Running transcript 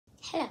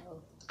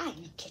Hello,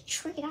 I'm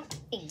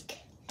Katrina.Inc.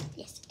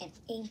 Yes, and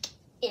Inc.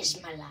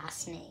 is my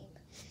last name.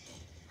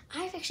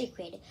 I've actually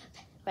created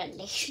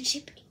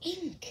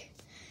Relationship.Inc.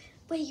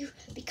 where you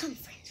become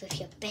friends with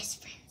your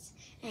best friends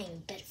and your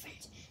better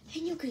friends,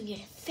 and you can get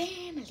a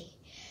family.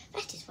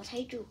 That is what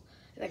I do.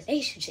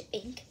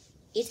 Relationship.Inc.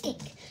 is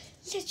Inc.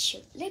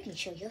 Let me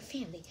show you a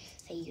family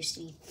that used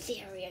to be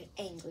very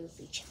angry with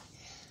each other.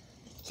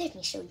 Let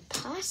me show you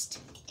past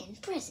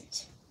and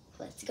present.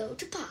 Let's go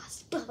to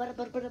past. But Mom,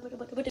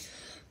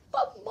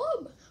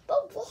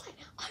 but why?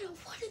 I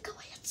don't want to go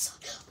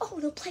outside. I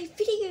want to play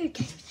video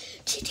games.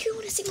 Do you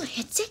want to see my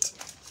headset?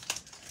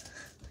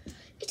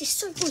 It is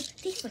so good.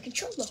 Here's my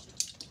controller.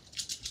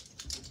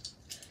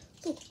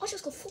 Look, I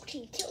just got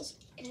 14 kills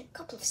in a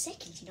couple of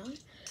seconds, you know?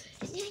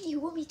 And now you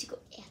want me to go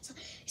outside.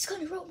 It's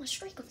going to roll my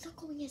streak of not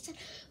going outside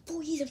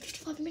 4 years and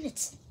 55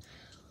 minutes.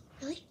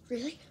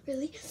 Really?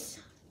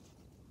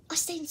 I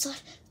stay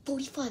inside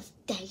 45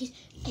 days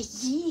a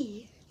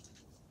year.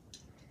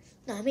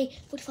 No, I mean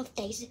 45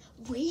 days a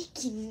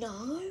week, you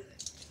know?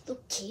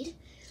 Little kid,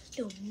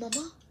 little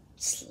mama,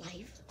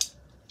 slave.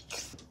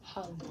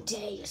 How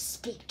dare you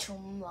speak to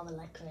mama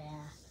like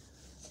that?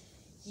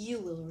 You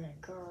will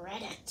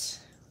regret it,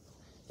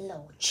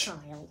 little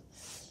child.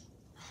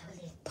 I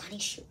will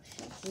punish you.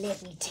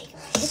 Let me take a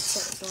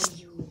headset from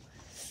you.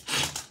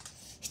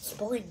 It's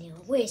boring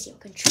now. Where's your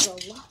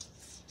controller?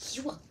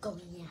 You are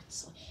going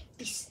outside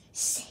this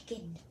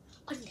second.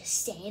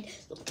 Understand,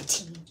 little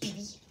teeny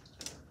baby?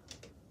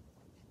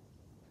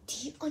 Do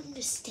you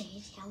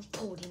understand how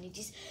important it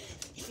is?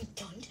 If you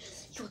don't,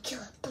 you'll kill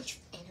a bunch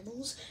of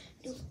animals,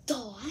 you'll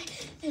die,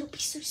 and it'll be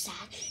so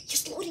sad. You're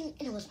slaughtering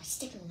animals by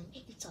stepping on them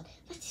inside.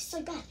 That is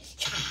so bad.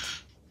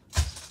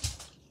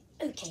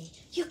 Okay,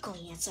 you're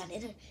going outside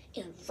in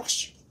a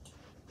rush.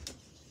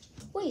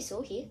 What you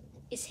saw here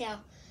is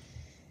how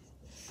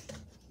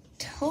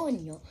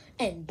Tanya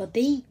and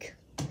Babik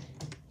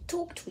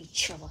talked to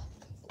each other.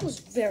 I was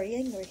very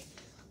angry.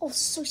 I was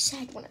so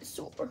sad when I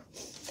saw her.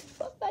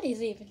 But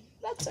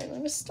that's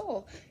only a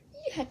start.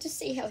 You had to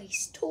see how he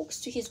talks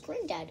to his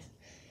granddad.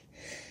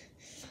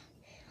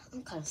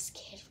 I'm kind of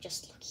scared of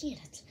just looking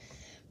at it.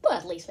 But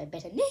at least we're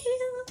better now.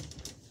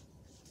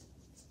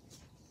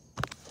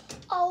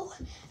 Oh,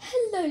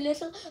 hello,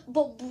 little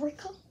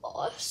Bobrica.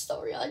 Oh,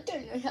 sorry, I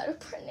don't know how to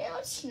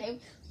pronounce your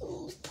name.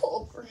 Oh,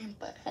 poor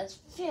Grandpa has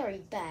very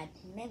bad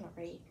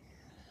memory.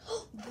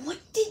 What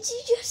did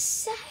you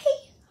just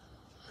say?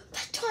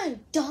 That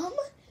I'm dumb?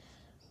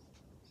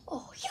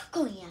 Oh, you're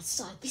going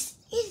outside this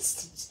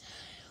instant,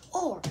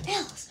 or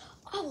else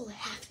I will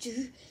have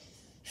to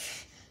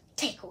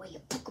take away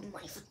your pocket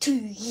money for 2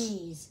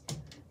 years.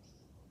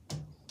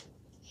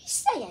 You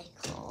say I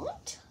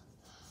can't?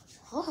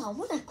 Oh, I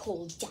want to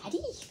call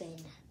Daddy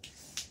then.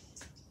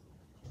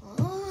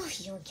 Oh,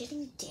 you're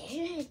getting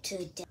dead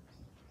today.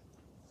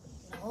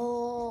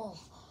 No,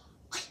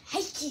 I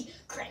hate you,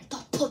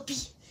 Grandpa Puppy.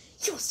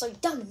 You're so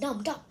dumb, and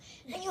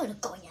you're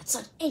not going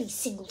outside any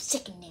single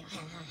second now.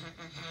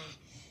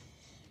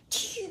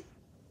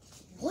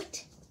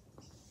 What?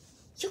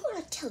 You're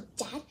gonna tell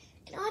Dad,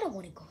 and I don't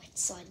want to go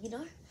outside, you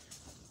know?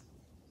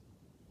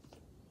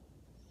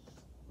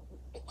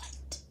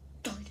 What?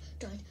 Don't,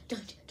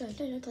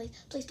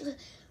 please.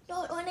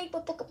 No, I need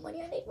my pocket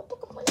money, I need my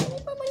money.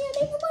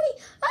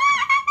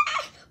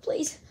 Ah!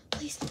 Please,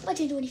 I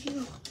didn't do anything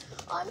wrong.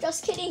 I'm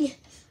just kidding.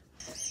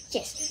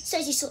 Yes, so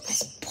you saw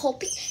as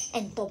Poppy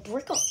and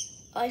Bobrica.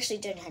 I actually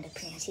don't know how to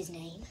pronounce his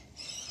name.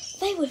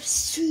 They were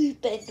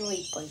super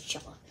annoyed by each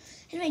other,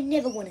 and they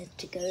never wanted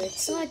to go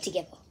outside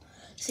together.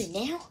 So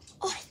now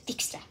I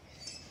fixed that.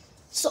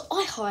 So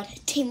I hired a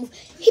team of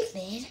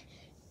hitmen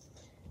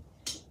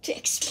to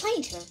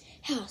explain to them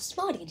how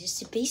smart it is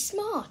to be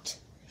smart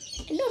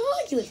and not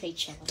argue with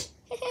each other.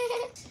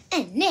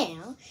 And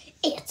now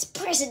it's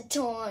present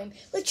time.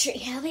 Let's see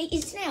how it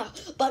is now.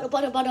 Butter.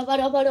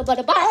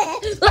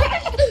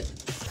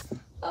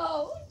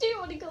 Oh, do you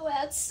want to go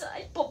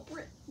outside,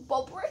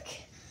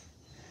 Bobrick?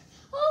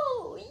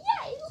 Oh,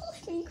 yay!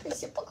 Let me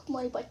increase your pocket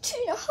money by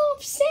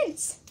 2.5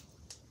 cents.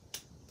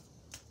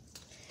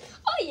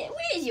 Oh yeah,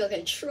 where's your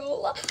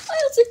controller? I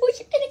also bought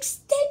you an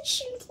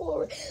extension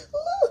for it.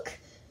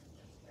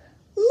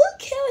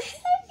 Look how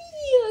heavy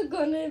you're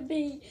gonna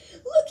be.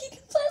 Look, you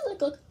can play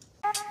look.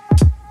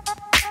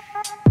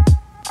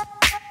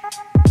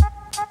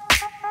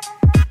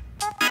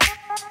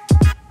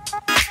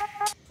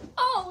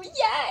 Oh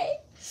yay!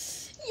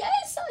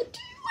 Yes, I do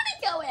want to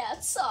go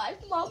outside,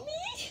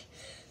 Mummy.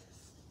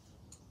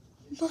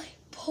 My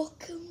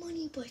pocket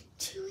money by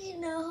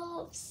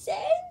 2.5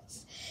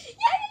 cents.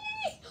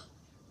 Yay!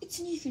 It's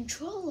a new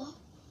controller.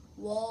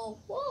 Wow,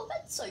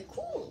 that's so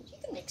cool. You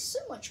can make so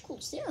much cool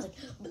sounds. Like,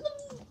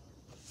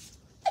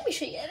 let me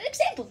show you an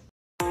example.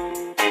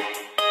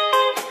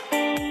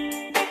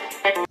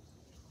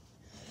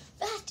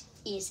 That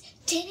is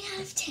 10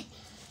 out of 10.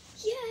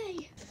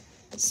 Yay!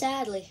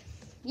 Sadly,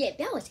 yeah,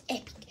 that was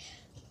epic.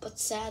 But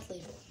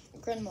sadly,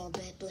 Grandma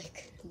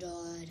Blick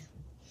died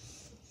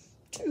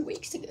 2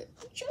 weeks ago.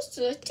 Just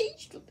to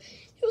teach them.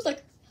 He was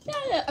like,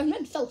 a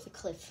man fell off a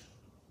cliff.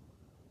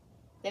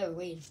 They were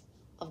waiting.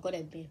 I've got to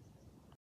admit.